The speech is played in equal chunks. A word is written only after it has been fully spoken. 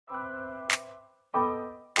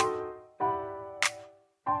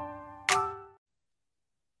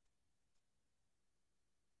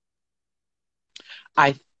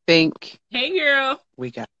I think Hey, girl.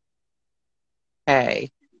 we got A.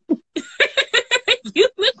 You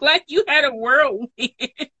look like you had a whirlwind.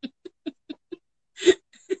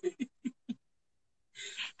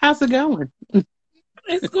 How's it going?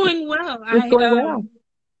 It's going well. It's going well.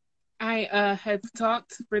 I have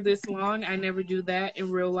talked for this long. I never do that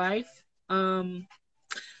in real life. Um,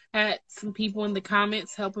 had some people in the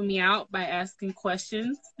comments helping me out by asking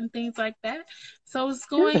questions and things like that. So it's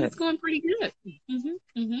Good. going pretty good.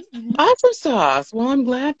 Hmm. Awesome sauce. Well, I'm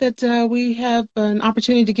glad that we have an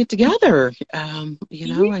opportunity to get together. I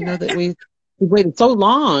know Yeah. that we waited so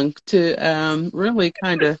long to really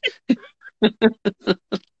kind of.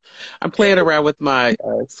 I'm playing around with my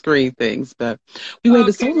screen things, but we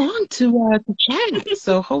waited so Okay. long to chat.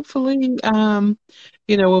 So hopefully,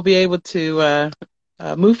 we'll be able to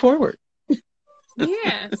move forward.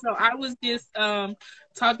 Yeah, so I was just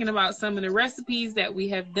talking about some of the recipes that we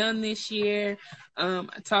have done this year. I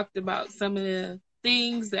talked about some of the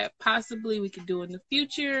things that possibly we could do in the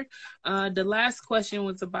future. The last question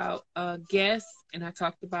was about guests, and I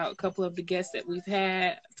talked about a couple of the guests that we've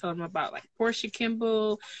had. I told them about like Portia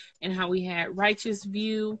Kimball and how we had Righteous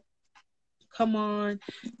View come on,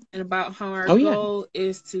 and about how our Oh yeah, goal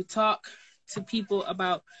is to talk to people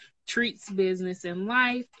about treats, business, and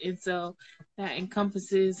life. And so that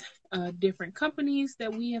encompasses different companies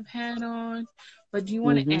that we have had on. But do you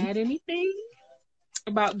want to hmm add anything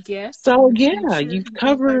about guests in so the yeah, future you've and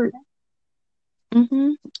things like covered.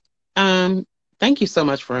 hmm Thank you so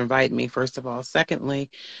much for inviting me. First of all, secondly,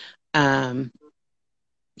 um,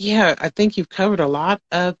 yeah, I think you've covered a lot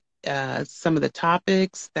of some of the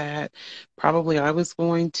topics that probably I was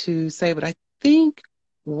going to say, but I think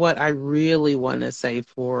what I really want to say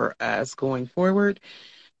for us going forward.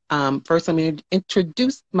 First, let me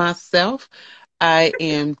introduce myself. I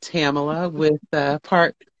am Tamala with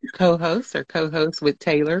part co-host or co-host with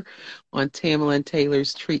Taylor on Tamala and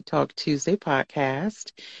Taylor's Treat Talk Tuesday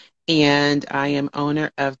podcast. And I am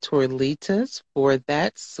owner of Torlitas for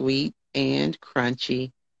that sweet and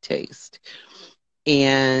crunchy taste.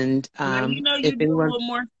 And that? Now you know if you do a anyone, little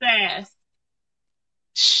more fast.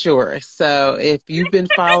 sure. So if you've been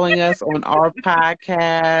following us on our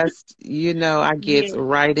podcast, I get Yeah,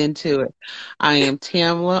 right into it. I am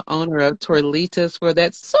Tamla, owner of Torlitas for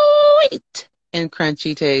that sweet and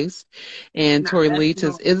crunchy taste. And nah, that's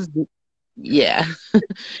Torlitas wrong. is, yeah,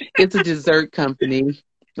 it's a dessert company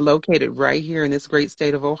located right here in this great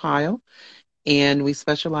state of Ohio, and we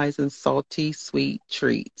specialize in salty sweet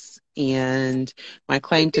treats. And my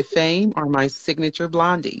claim to fame are my signature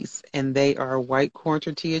blondies, and they are white corn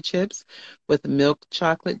tortilla chips with milk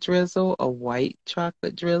chocolate drizzle, a white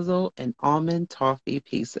chocolate drizzle, and almond toffee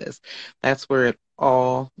pieces. That's where it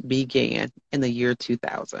all began in the year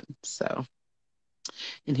 2000. So,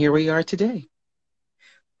 and here we are today.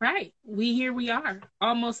 Right. Here we are,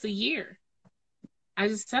 almost a year. I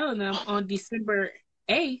was telling them on December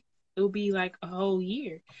 8th, it'll be like a whole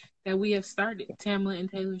year that we have started Tamla and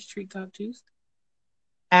Taylor's Treat Talk Tuesday.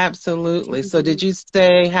 Absolutely. Can you So, did believe you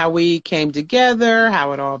say how we came together,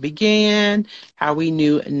 how it all began, how we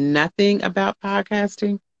knew nothing about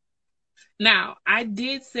podcasting? Now, I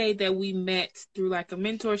did say that we met through like a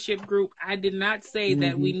mentorship group. I did not say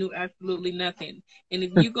that we Mhm. knew absolutely nothing. And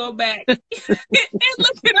if you go back and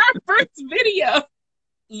look at our first video,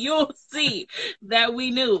 you'll see that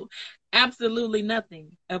we knew absolutely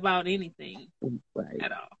nothing about anything Right.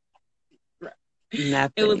 at all. Right.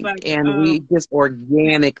 It was Nothing. like, And we just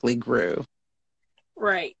organically grew.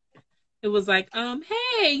 right. It was like,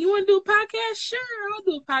 hey, you want to do a podcast? Sure, I'll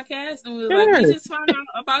do a podcast. And we were like, we Sure. just found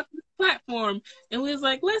out about this platform, and we was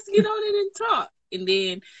like, let's get on it and talk. And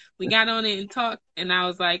then we got on it and talked, and I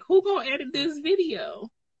was like, who gonna edit this video?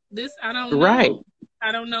 This I don't Right. know.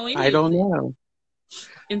 I don't know I any of don't this. know.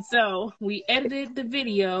 And so we edited the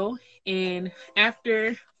video, and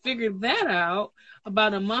after figured that out,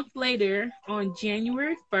 about a month later, on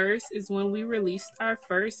January 1st, is when we released our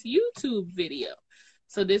first YouTube video.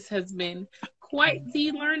 So this has been quite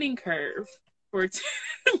the learning curve for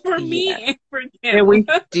for Yeah. me and for And Tamla. we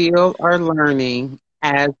still are learning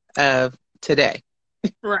as of today,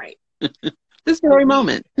 Right. this But very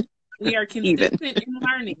moment, we are even. consistent in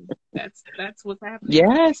learning. That's what's happening.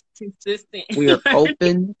 Yes, Consistent we are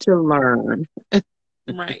open to learn.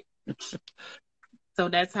 right. So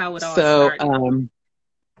that's how it all So, started.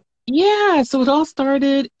 yeah, so it all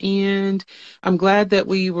started, and I'm glad that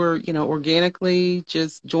we were, organically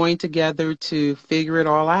just joined together to figure it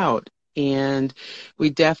all out. And we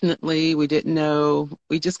didn't know,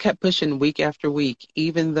 we just kept pushing week after week,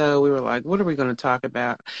 even though we were like, what are we going to talk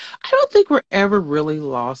about? I don't think we're ever really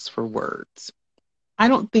lost for words. I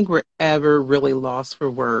don't think we're ever really lost for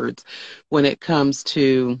words when it comes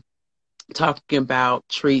to talking about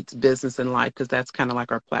treats, business, and life, because that's kind of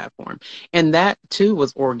like our platform. And that too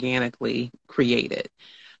was organically created.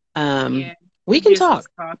 Um, Yeah, we we can just talk. was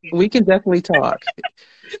talking. We can definitely talk.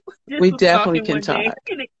 Just We was definitely talking can one day, talk.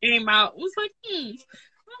 and it came out. It was like,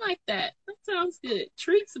 I like that. That sounds good.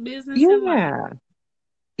 Treats, business, and life. Yeah.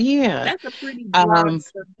 Yeah. That's a pretty broad Um,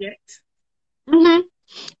 subject. mhm.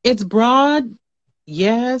 It's broad,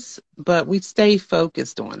 yes, but we stay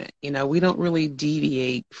focused on it. We don't really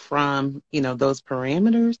deviate from, those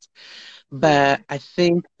parameters. Yeah. But I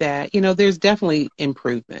think that, there's definitely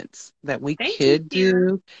improvements that we Thank you, could Kira.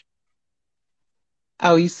 do.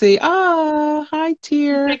 Oh, you see, oh, hi,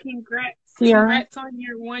 She Tier. said, "Congrats, Tiara. congrats on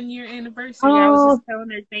your 1 year anniversary." I was Oh, just telling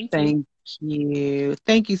her, "Thank you." thank you.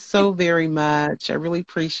 Thank you so very much. I really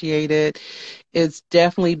appreciate it. It's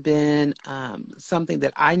definitely been something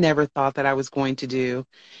that I never thought that I was going to do.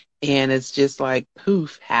 And it's just like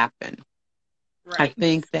poof, happened. I Right.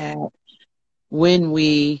 think that when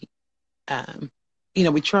um,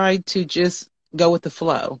 we tried to just go with the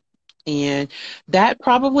flow. And that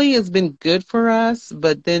probably has been good for us,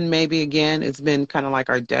 but then maybe again, it's been kind of like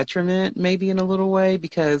our detriment, maybe in a little way,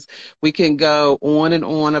 because we can go on and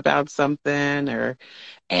on about something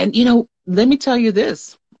and let me tell you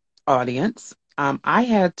this, audience, I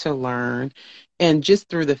had to learn, and just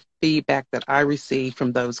through the feedback that I received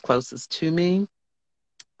from those closest to me,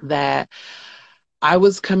 that I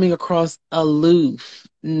was coming across aloof,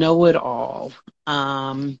 know it all.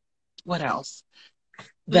 Um, what else?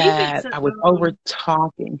 Leave it That to I was over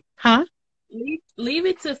talking. Huh? leave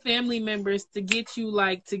it to family members to get you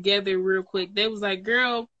like together real quick. They was like,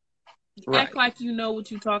 "Girl, act Right. like you know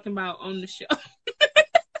what you're talking about on the show."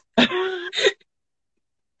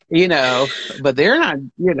 But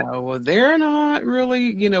they're not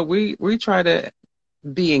really, we try to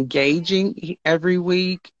be engaging every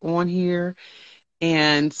week on here.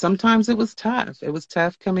 And sometimes it was tough. It was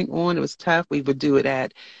tough coming on. It was tough. We would do it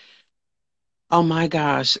at, oh my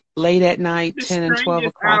gosh, late at night, The 10 and 12 strangest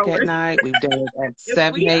o'clock at hours. night. We've done it at If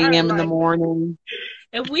 7 we are a.m. in the like morning.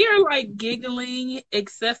 if we are like giggling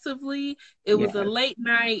excessively, it was a Yes, late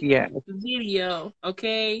night yes. video,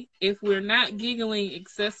 okay? If we're not giggling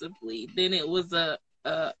excessively, then it was a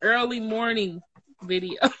early morning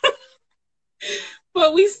video.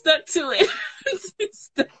 But we stuck to it. We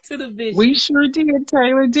stuck to the We vision. sure did,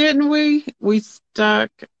 Taylor, didn't we? We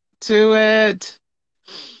stuck to it.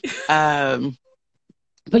 Um,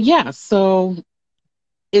 but yeah, so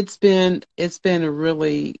it's been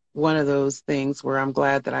really one of those things where I'm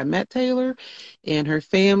glad that I met Taylor, and her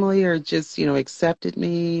family are just, accepted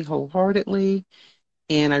me wholeheartedly.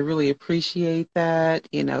 And I really appreciate that.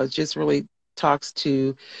 It just really talks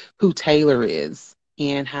to who Taylor is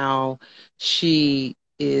and how she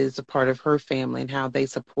is a part of her family and how they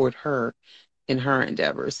support her in her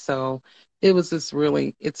endeavors. So it's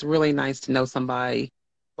really nice to know somebody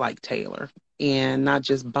like Taylor, and not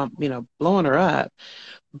just blowing her up,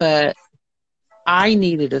 but I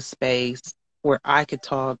needed a space where I could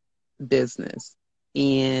talk business.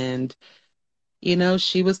 And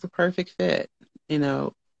she was the perfect fit. You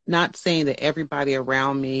know, Not saying that everybody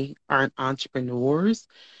around me aren't entrepreneurs,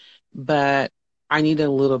 but I needed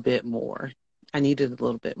a little bit more. I needed a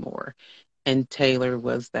little bit more. And Taylor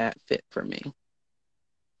was that fit for me.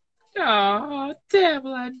 Oh,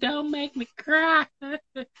 Tabla, don't make me cry.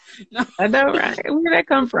 No, I know, right? Where'd that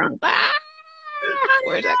come from? Ah,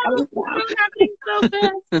 where'd that I come don't know. It's happening so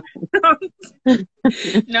fast.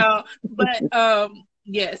 No, but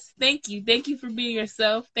yes, thank you for being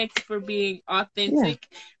yourself. Thank you for being Yeah. authentic.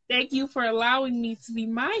 Thank you for allowing me to be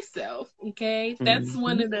myself. Okay, that's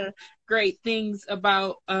one Hmm. of the great things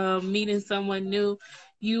about meeting someone new.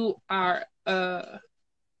 You are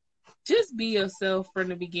just be yourself from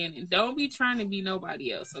the beginning. Don't be trying to be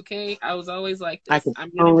nobody else. Okay, I was always like I this. can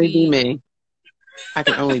only be me. I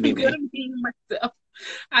can only be I'm me. gonna be myself.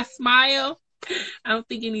 I smile. I don't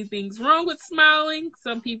think anything's wrong with smiling.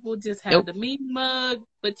 Some people just have Nope. the mean mug,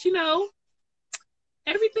 but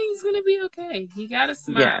everything's gonna be okay. You gotta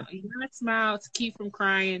Yeah. smile. You gotta smile to keep from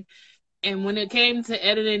crying. And when it came to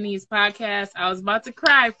editing these podcasts, I was about to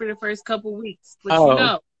cry for the first couple weeks, but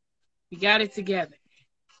Oh, we got it together.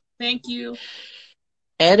 Thank you.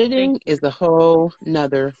 Thank editing you. is a whole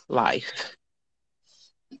nother life.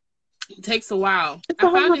 It takes a while. It's I a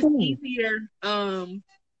whole found nother it's life. easier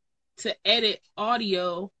to edit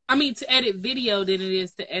audio. I mean to edit video than it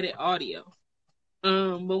is to edit audio.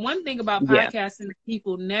 But one thing about Yeah. podcasting that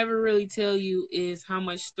people never really tell you is how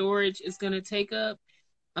much storage it's gonna take up.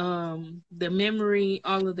 the memory,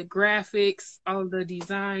 all of the graphics, all of the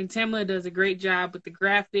design. Tamla does a great job with the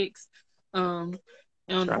graphics. Um,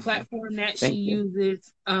 on the Trouble. platform that she Thank you.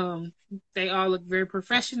 uses, they all look very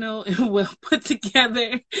professional and well put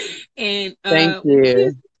together. And Thank we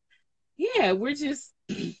just, you. yeah, we're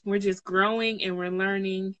just growing and we're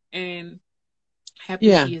learning, and happy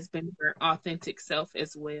Yeah, she has been her authentic self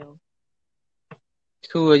as well.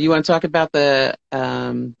 cool. You want to talk about the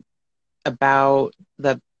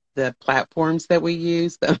platforms that we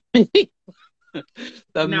use, the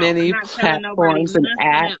the No, I'm many not telling nobody platforms and nothing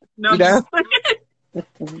apps, else. No, you I'm know? just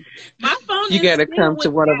my phone You is got to filled come to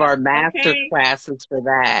with one of our apps, master okay? classes for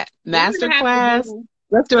that. We're Master gonna have to class? do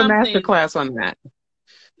Let's do a master something. class on that.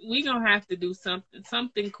 We're gonna have to do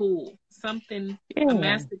something cool. Something a Yeah.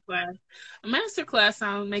 master class. A master class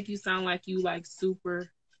sound make you sound like you like super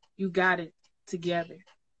you got it together.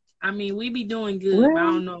 I mean, we be doing good, but I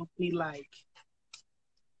Well, don't know if we like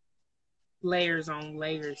layers on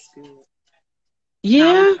layers good.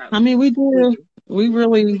 No, we yeah, I probably mean, we we do. good. We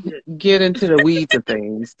We really good. get into the weeds of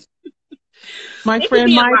things. My It could friend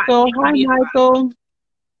be a lot. Michael. It could Hi, be a lot. Michael.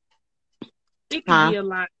 It could Huh? be a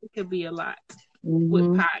lot. It could be a lot with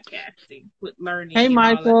Hmm. podcasting, with Hey, learning and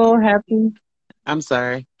all that. Michael. Happy. I'm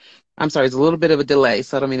sorry. I'm sorry. It's a little bit of a delay,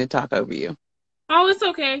 so I don't mean to talk over you. Oh, it's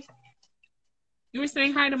okay. You were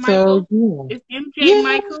saying hi to So, Michael. yeah. It's MJ Yeah,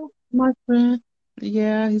 Michael. my friend.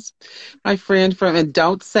 Yeah, he's my friend from, and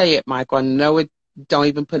don't say it, Michael. I know it. Don't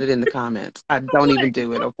even put it in the comments. I don't What? even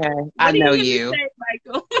do it, okay? I What are know you gonna you. say,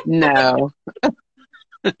 Michael? No.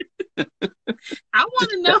 I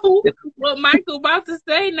want to know what Michael about to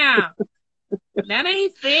say now. That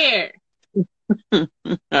ain't fair.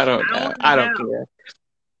 I don't I know. want to I don't know. care.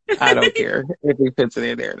 I don't care if he puts it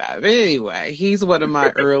in there or not. But anyway, he's one of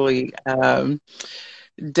my early,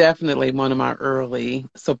 definitely one of my early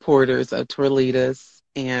supporters of Torlitas.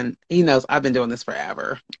 And he knows I've been doing this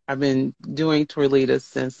forever. I've been doing Torlitas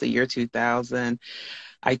since the year 2000.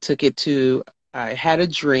 I took it to, I had a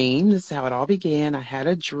dream. This is how it all began. I had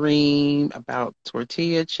a dream about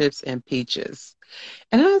tortilla chips and peaches.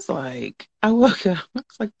 And I was like, I woke up, I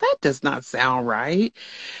was like, that does not sound right.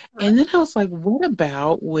 And then I was like, what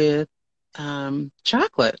about with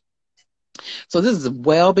chocolate? So this is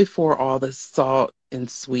well before all the salt and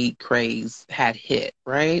sweet craze had hit,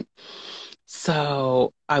 right?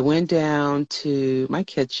 So I went down to my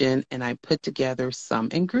kitchen and I put together some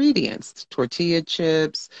ingredients, tortilla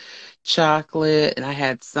chips, chocolate, and I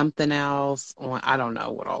had something else on, I don't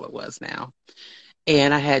know what all it was now.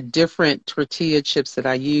 And I had different tortilla chips that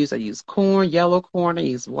I use. I use corn, yellow corn, I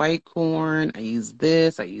use white corn, I use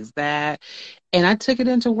this, I use that. And I took it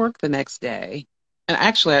into work the next day. And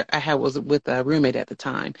actually, I had was with a roommate at the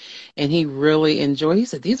time, and he really enjoyed. He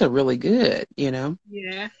said, "These are really good," you know.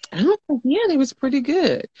 Yeah. And I was like, "Yeah, they was pretty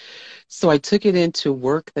good." So I took it into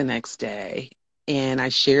work the next day, and I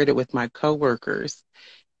shared it with my coworkers,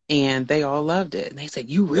 and they all loved it. And they said,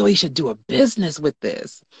 "You really should do a business with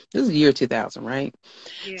this." This is the year 2000, right?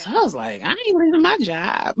 Yeah. So I was like, "I ain't leaving my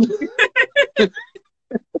job."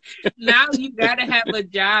 Now you gotta have a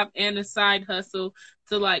job and a side hustle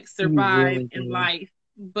to like You survive really in do. life.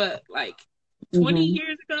 But like 20 Hmm.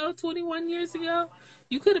 years ago, 21 years ago,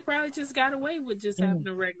 you could have probably just got away with just having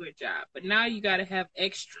a regular job. But now you gotta have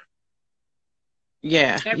extra.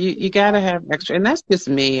 Yeah, you Everything gotta costs have money. extra, and that's just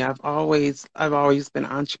me. I've always been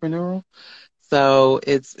entrepreneurial, so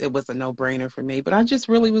it was a no brainer for me. But I just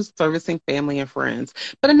really was servicing family and friends.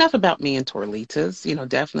 But enough about me and Torlitas.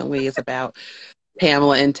 Definitely it's about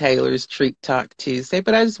Pamela and Taylor's Treat Talk Tuesday.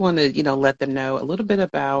 But I just want to let them know a little bit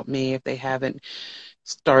about me if they haven't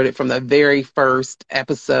started from the very first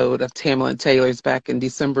episode of Tamala and Taylor's back in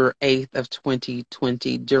December 8th of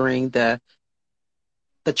 2020 during the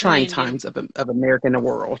trying Pandemic. times of America and the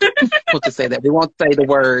world. We'll just say that. We won't say the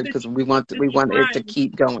word The, because we want it to trying.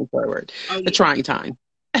 keep going forward. Oh The yeah. trying time.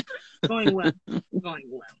 Going well. Going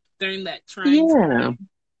well. During that trying Yeah. time.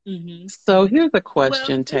 Mm-hmm. So here's a Well,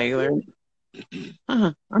 question, it's Taylor. good.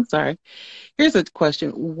 I'm sorry. Here's a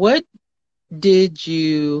question. What did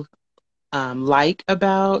you like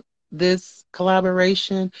about this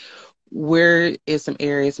collaboration? Where is some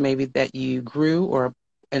areas maybe that you grew or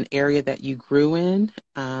an area that you grew in?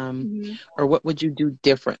 Mhm. Or what would you do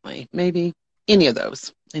differently? Maybe any of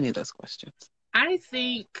those questions. I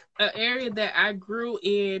think an area that I grew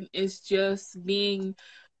in is just being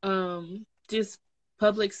just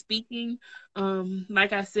public speaking.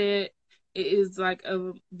 Like I said, it is like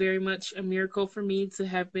a very much a miracle for me to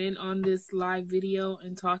have been on this live video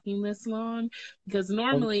and talking this long, because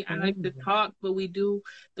normally I like to Okay. talk, but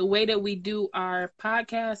the way that we do our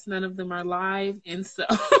podcasts, none of them are live, and so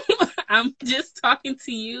I'm just talking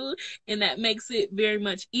to you, and that makes it very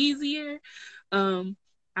much easier. I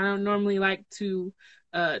don't normally like to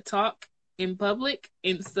talk in public,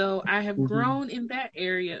 and so I have Mm-hmm. grown in that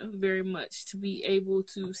area very much to be able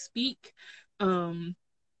to speak, um,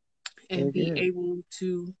 and Very be good. able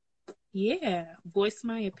to, yeah, voice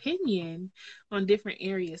my opinion on different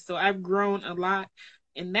areas. So I've grown a lot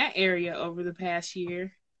in that area over the past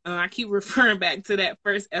year. I keep referring back to that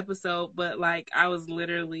first episode, but like I was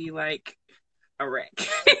literally like a wreck.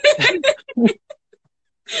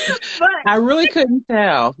 But I really couldn't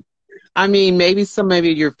tell. I mean, maybe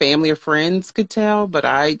your family or friends could tell, but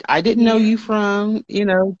I didn't know yeah, you from,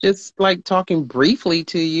 just like talking briefly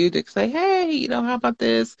to you to say, hey, how about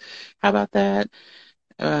this? How about that?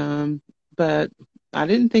 Um, but I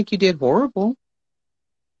didn't think you did horrible.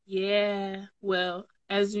 yeah. Well,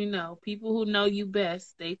 as you know, people who know you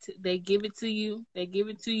best, they give it to you. They give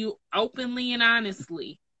it to you openly and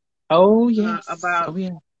honestly Oh, yes. about Oh,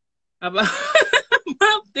 yeah. about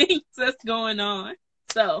about things that's going on.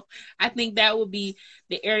 So I think that would be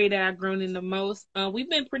the area that I've grown in the most. We've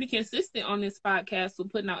been pretty consistent on this podcast. We're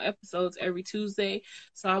putting out episodes every Tuesday.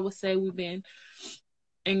 So I would say we've been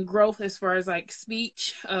in growth as far as like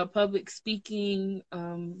speech, public speaking,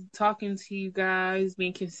 talking to you guys,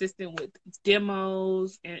 being consistent with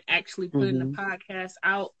demos and actually putting the Mm-hmm. podcast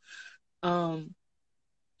out. Um,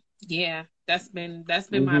 yeah, that's been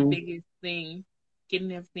my Mm-hmm. biggest thing,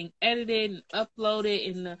 getting everything edited and uploaded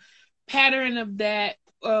in the pattern of that,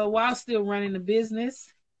 while still running the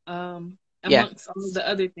business, Yeah, amongst all of the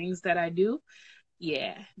other things that I do.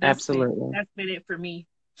 Yeah, that's been absolutely. that's been it for me.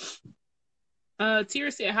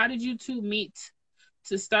 Tira said, how did you two meet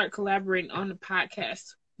to start collaborating on the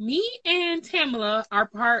podcast? Me and Tamala are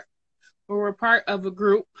part or we're part of a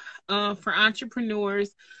group for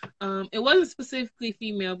entrepreneurs. It wasn't specifically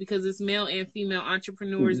female because it's male and female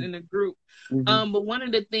entrepreneurs Mm-hmm. in the group. Mm-hmm. But one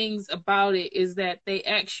of the things about it is that they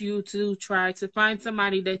ask you to try to find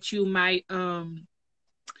somebody that you might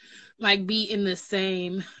like be in the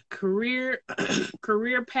same career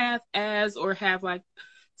career path as, or have like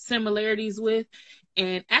similarities with.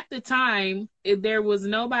 And at the time, there was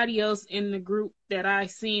nobody else in the group that I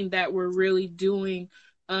seen that were really doing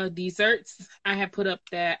desserts. I had put up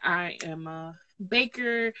that I am a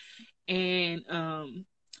baker, and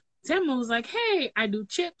Tim was like, "Hey, I do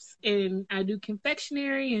chips and I do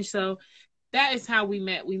confectionery," and so that is how we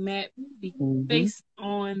met. We met Mm-hmm. based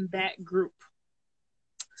on that group.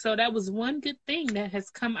 So that was one good thing that has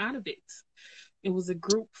come out of it. It was a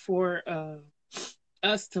group for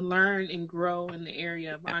us to learn and grow in the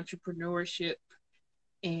area of entrepreneurship.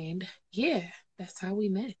 And yeah, that's how we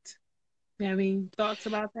met. I mean, thoughts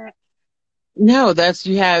about that? No, that's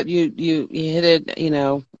you hit it,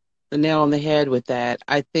 the nail on the head with that.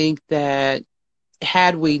 I think that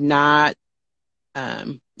had we not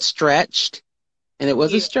stretched, and it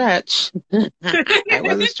was a Yeah, stretch, it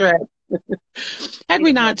was a stretch. Had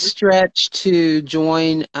we it not was. stretched to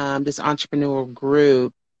join this entrepreneurial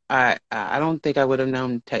group, I don't think I would have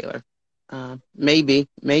known Taylor. Maybe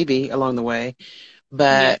along the way,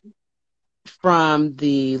 Yeah, but from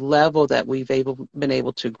the level that been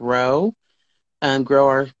able to grow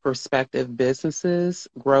our prospective businesses,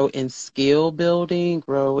 grow in skill building,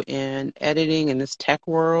 grow in editing in this tech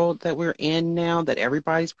world that we're in now, that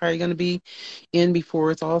everybody's probably going to be in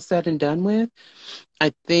before it's all said and done with.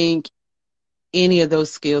 I think any of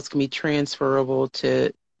those skills can be transferable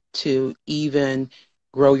to even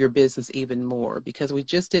grow your business even more, because we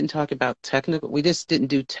just didn't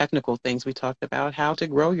do technical things. We talked about how to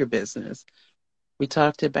grow your business. We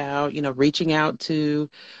talked about, reaching out to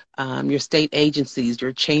your state agencies,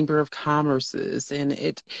 your chamber of commerces, and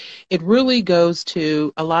it really goes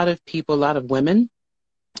to a lot of people. A lot of women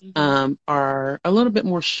hmm are a little bit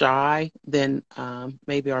more shy than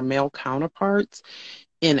maybe our male counterparts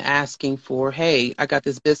in asking for, hey, I got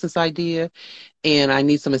this business idea and I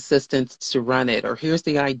need some assistance to run it, or here's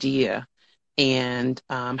the idea, and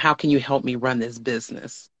how can you help me run this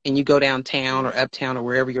business? And you go downtown or uptown or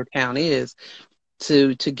wherever your town is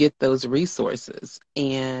to get those resources,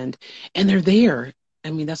 and they're there.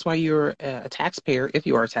 I mean, that's why you're a taxpayer. If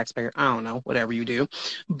you are a taxpayer, I don't know, whatever you do,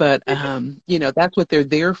 but that's what they're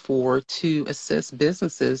there for, to assist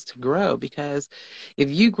businesses to grow, because if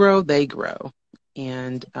you grow, they grow.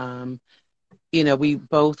 And we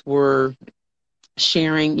both were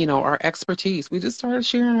sharing, our expertise. We just started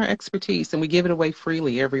sharing our expertise, and we give it away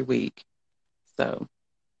freely every week. So,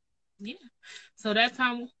 yeah. So that's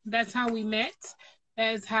how we met.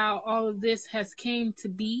 That's how all of this has came to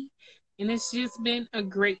be, and it's just been a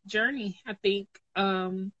great journey. I think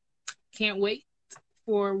can't wait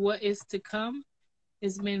for what is to come.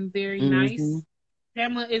 It's been very Mm-hmm. nice.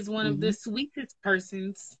 Pamela is one of Mm-hmm. the sweetest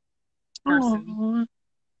person, Oh,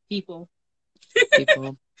 people.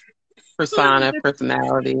 people, One of persona, the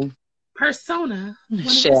personality, persona,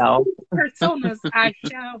 one of the shell. sweetest personas I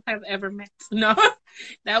shall have ever met. No,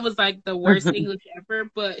 that was like the worst English ever,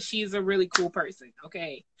 but she's a really cool person.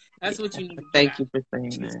 Okay. That's what Yeah. you need to get Thank out. you for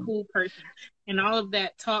saying She's a that. cool person. And all of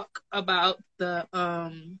that talk about the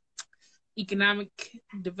economic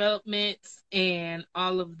developments and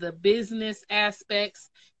all of the business aspects.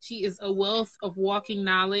 She is a wealth of walking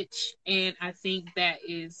knowledge, and I think that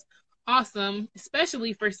is awesome,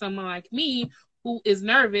 especially for someone like me who is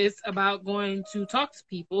nervous about going to talk to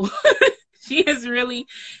people. She has really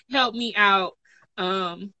helped me out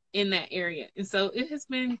in that area, and so it has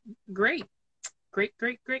been great. Great,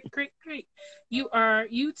 great, great, great, great. You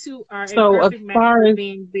two are a So as perfect match far for as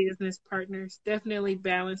being business partners. Definitely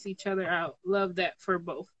balance each other out. Love that for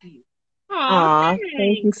both of you. Aw,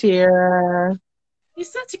 thank you, thanks. Tiara. You're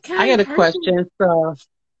such a I kind got a person. question. So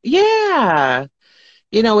yeah.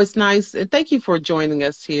 It's nice. And thank you for joining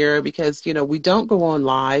us here because, we don't go on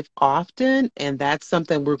live often, and that's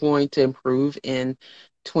something we're going to improve in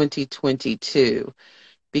 2022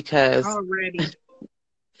 because Already.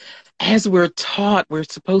 as we're taught, we're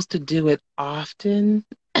supposed to do it often.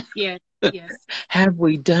 Yes, yes. Have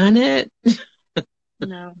we done it?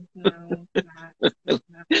 No, no, not.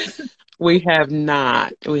 No. We have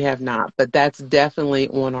not. We have not, but that's definitely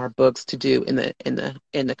on our books to do in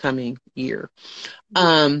the coming year. Yeah.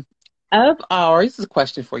 Um, this is a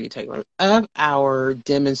question for you, Taylor. Of our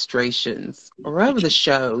demonstrations or of the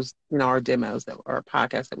shows, our demos that our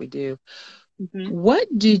podcasts that we do, Hmm. what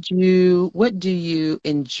do you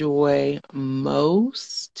enjoy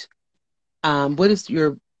most? What is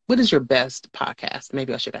your best podcast?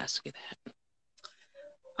 Maybe I should ask you that.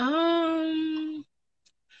 Um,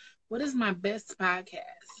 what is my best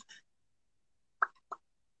podcast?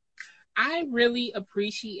 I really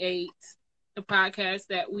appreciate the podcast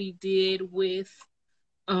that we did with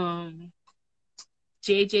um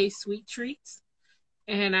JJ Sweet Treats,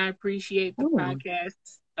 and I appreciate the Oh, podcast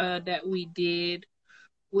that we did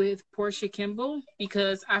with Portia Kimball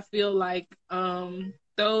because I feel like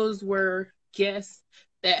those were guests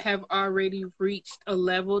that have already reached a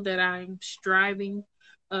level that I'm striving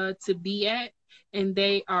to be at, and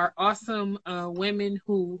they are awesome women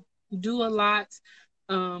who do a lot,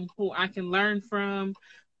 who I can learn from,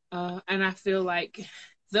 and I feel like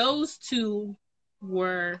those two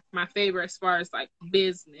were my favorite as far as like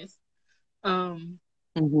business. Um,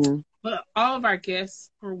 mm-hmm. but all of our guests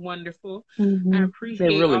were wonderful. I Mm-hmm. They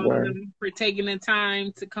appreciate really all of were. them for taking the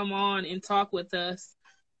time to come on and talk with us.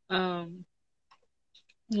 Um,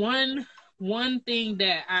 one one thing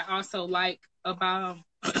that I also like about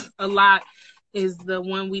a lot is the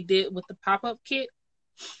one we did with the pop up kit.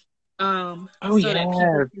 Oh So that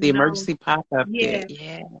people yes, can the know, emergency pop-up yeah, kit.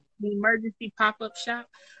 Yeah, the emergency pop up shop.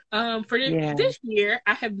 For yeah. this year,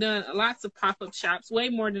 I have done lots of pop up shops, way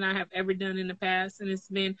more than I have ever done in the past, and it's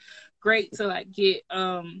been great to like get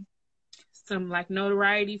some like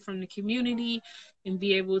notoriety from the community and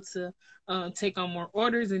be able to take on more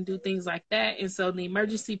orders and do things like that. And so the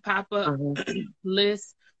emergency pop up Uh-huh.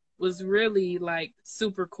 list was really like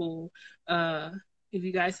super cool. Uh, if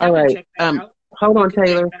you guys All haven't right. checked that out, Hold you on, can check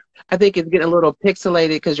Taylor. it out. I think it's getting a little pixelated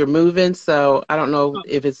because you're moving, so I don't know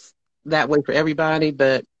if it's that way for everybody,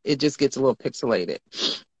 but it just gets a little pixelated.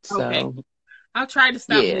 Oh, okay, So, I'll try to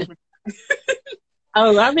stop yeah. moving.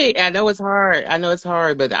 Oh, I mean, I know it's hard. I know it's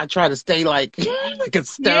hard, but I try to stay like like a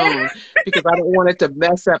Yeah, stone because I don't want it to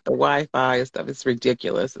mess up the Wi-Fi and stuff. It's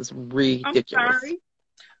ridiculous. It's I'm ridiculous. sorry.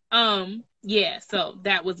 Yeah, so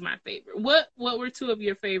that was my favorite. What were two of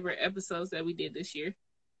your favorite episodes that we did this year?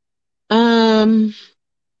 Um,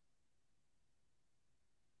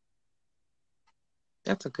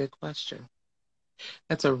 that's a good question.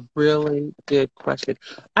 That's a really good question.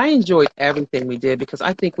 I enjoyed everything we did because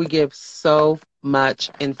I think we give so much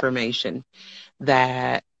information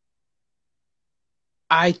that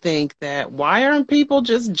I think that why aren't people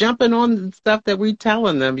just jumping on the stuff that we're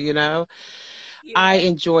telling them, I Yeah.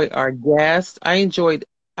 enjoyed our guest.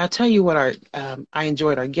 I'll tell you what I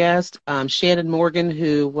enjoyed our guest, Shannon Morgan,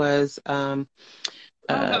 who was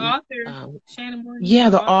Oh, the um, author, um Shannon Morgan, yeah,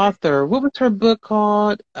 the the author. author. What was her book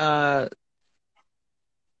called?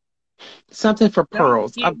 Something for Don't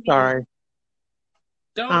Pearls. get I'm me, sorry.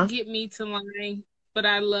 don't Huh? get me to lying, but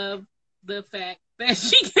I love the fact that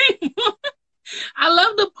she came on. I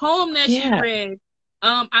love the poem that she Yeah. read.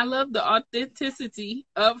 I love the authenticity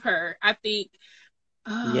of her. I think,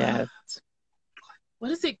 uh, Yes.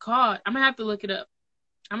 what is it called? I'm gonna have to look it up.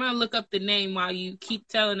 I'm gonna look up the name while you keep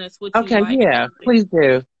telling us what you Okay, like yeah, about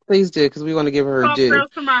it. please do, because we want to give her a Called due. Pearls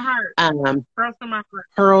from My Heart. Um, Pearls from My Heart.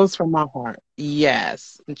 Pearls from My Heart,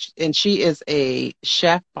 yes, and she is a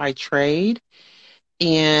chef by trade.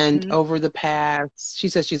 And Mm-hmm. over the past, she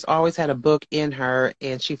says she's always had a book in her,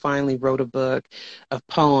 and she finally wrote a book of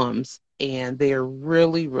poems, and they're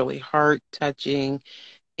really, really heart touching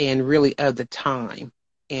and really of the time.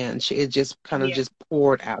 And it just kind of Yeah. just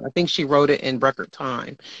poured out. I think she wrote it in record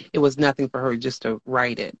time. It was nothing for her just to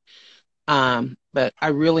write it. But I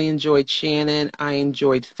really enjoyed Shannon. I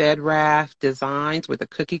enjoyed FedRAF Designs with the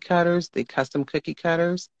cookie cutters, the custom cookie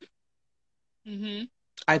cutters. Mm-hmm.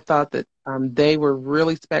 I thought that they were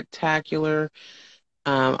really spectacular.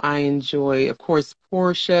 I enjoy, of course,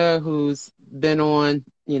 Portia, who's been on,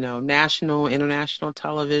 national, international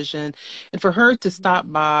television. And for her to stop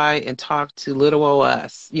by and talk to little old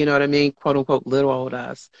us, you know what I mean? Quote unquote, little old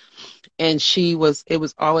us. And it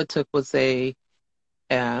was all it took was a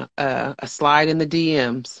slide in the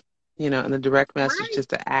DMs, in the direct message Right. just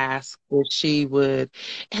to ask if she would.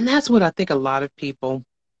 And that's what I think a lot of people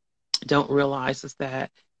don't realize is that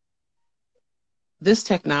this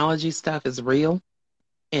technology stuff is real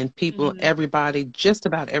and people, Mm-hmm. everybody, just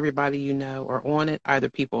about everybody are on it. Either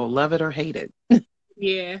people love it or hate it.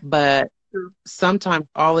 Yeah. But True. sometimes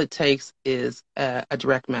all it takes is a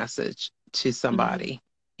direct message to Mm-hmm. somebody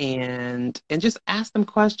and just ask them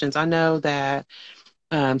questions. I know that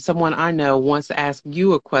someone I know wants to ask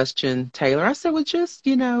you a question, Taylor. I said, well, just,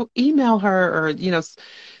 email her or,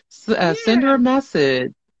 send her Yeah. a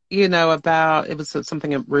message, about it was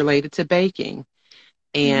something related to baking.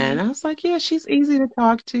 Mm-hmm. And I was like, yeah, she's easy to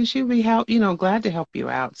talk to. She'll be glad to help you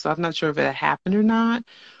out. So I'm not sure if it happened or not,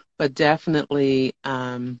 but definitely,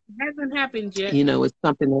 Hasn't happened yet. it's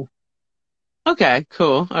something that, okay,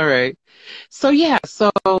 cool. All right. So yeah,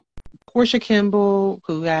 so Portia Kimball,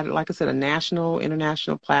 who had, like I said, a national,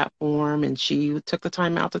 international platform, and she took the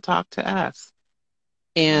time out to talk to us.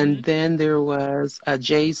 Mm-hmm. And then there was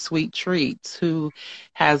Jay's Sweet Treats, who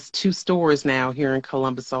has 2 stores now here in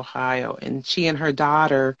Columbus, Ohio. And she and her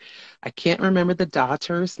daughter, I can't remember the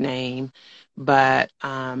daughter's name, but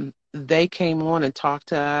they came on and talked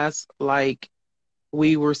to us like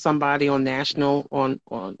we were somebody on on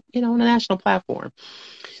a national platform.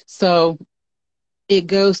 So it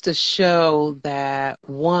goes to show that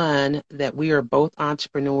one, that we are both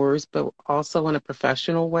entrepreneurs, but also in a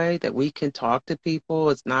professional way that we can talk to people.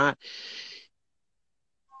 It's not,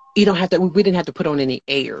 you don't have to, we didn't have to put on any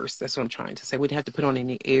airs. That's what I'm trying to say. We didn't have to put on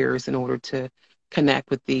any airs in order to connect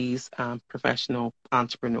with these professional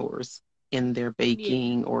entrepreneurs in their Yeah.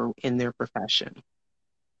 baking or in their profession.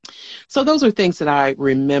 So those are things that I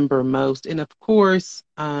remember most. And of course,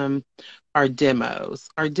 our demos.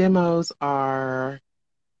 Our demos are,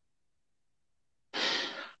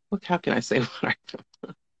 how can I say what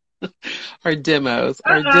our demos?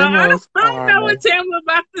 Our I demos don't are, know what Tamla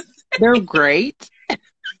about to they're say. great,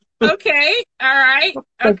 Okay. All right.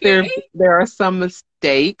 but Okay. there are some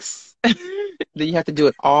mistakes that you have to do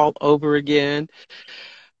it all over again.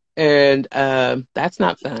 And that's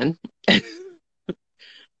not fun.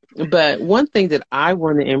 But one thing that I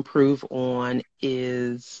want to improve on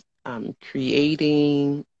is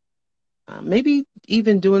creating, maybe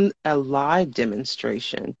even doing a live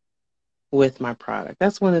demonstration with my product.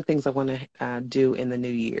 That's one of the things I want to do in the new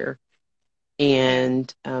year. Yeah.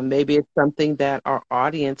 And maybe it's something that our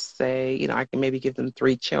audience say, I can maybe give them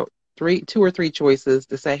two or three choices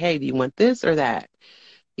to say, hey, do you want this or that,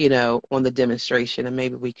 on the demonstration, and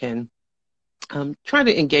maybe we can try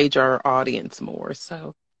to engage our audience more.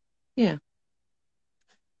 So, yeah,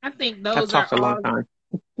 I think I've those are talked a long all time.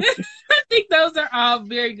 I think those are all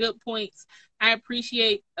very good points. I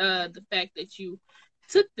appreciate the fact that you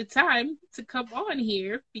took the time to come on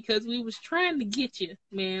here because we was trying to get you,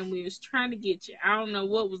 man. We was trying to get you. I don't know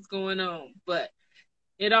what was going on, but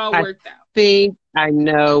it all I worked out. think I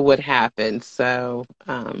know what happened. So,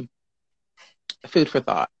 food for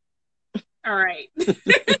thought. All right.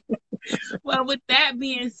 Well, with that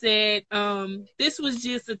being said, this was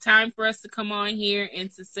just a time for us to come on here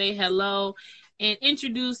and to say hello and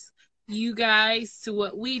introduce you guys to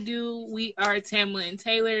what we do. We are Tamla and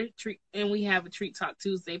Taylor, and we have a Treat Talk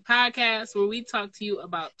Tuesday podcast where we talk to you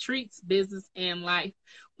about treats, business, and life.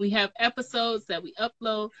 We have episodes that we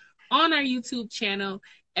upload on our YouTube channel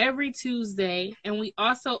every Tuesday, and we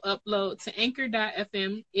also upload to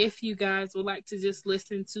anchor.fm if you guys would like to just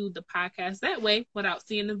listen to the podcast that way without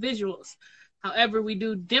seeing the visuals. However, we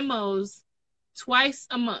do demos twice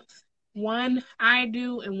a month. One I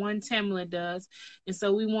do and one Tamla does. And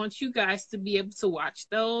so we want you guys to be able to watch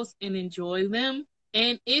those and enjoy them.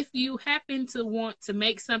 And if you happen to want to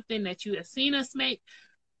make something that you have seen us make,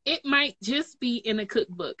 it might just be in a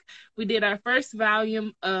cookbook. We did our first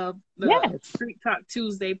volume of the Yes. Street Talk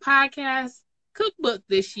Tuesday podcast cookbook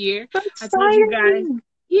this year. So I told you guys, exciting.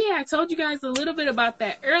 yeah, I told you guys a little bit about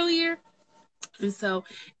that earlier. And so,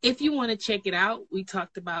 if you want to check it out, we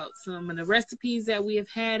talked about some of the recipes that we have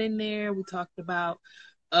had in there. We talked about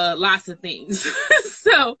lots of things.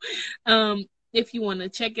 So, if you want to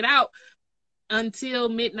check it out, until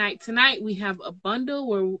midnight tonight, we have a bundle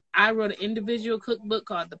where I wrote an individual cookbook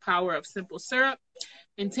called The Power of Simple Syrup,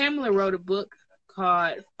 and Tamala wrote a book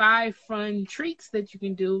called 5 Fun Treats That You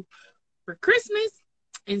Can Do for Christmas.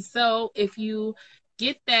 And so, if you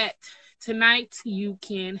get that tonight, you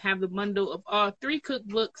can have the bundle of all 3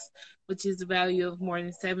 cookbooks, which is a value of more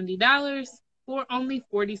than $70 for only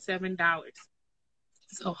 $47.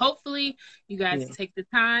 So hopefully you guys Yeah. take the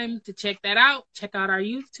time to check that out. Check out our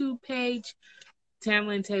YouTube page,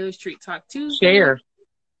 Tamala and Taylor Street Talk Tuesday. Share.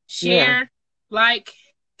 Yeah. Share, like,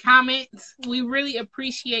 comment. We really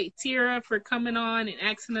appreciate Tira for coming on and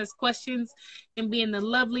asking us questions and being the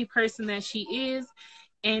lovely person that she is.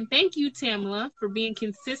 And thank you, Tamala, for being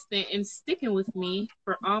consistent and sticking with me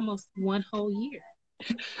for almost one whole year.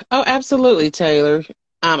 Oh, absolutely, Taylor.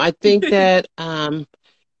 I think that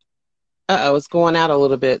it's going out a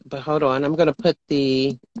little bit, but hold on. I'm going to put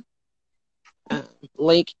the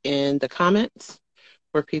link in the comments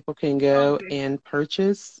where people can go Okay. and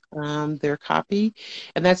purchase their copy.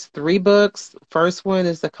 And that's 3 books. First one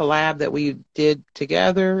is the collab that we did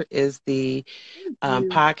together, is the Thank you.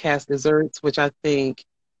 podcast Desserts, which I think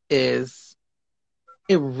it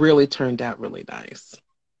really turned out really nice.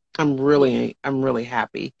 I'm really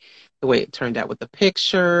happy the way it turned out with the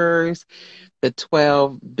pictures, the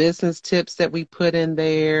 12 business tips that we put in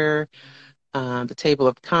there, the table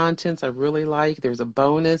of contents I really like. There's a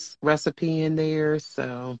bonus recipe in there,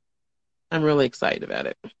 so I'm really excited about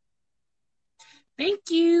it. Thank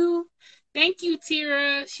you. Thank you,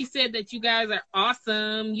 Tira. She said that you guys are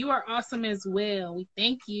awesome. You are awesome as well. We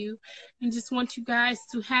thank you and just want you guys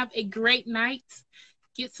to have a great night.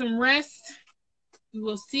 Get some rest. We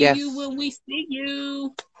will see you Yes. when we see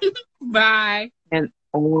you. Bye. And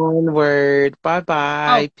onward. Bye Oh,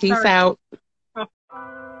 bye. Peace sorry. out.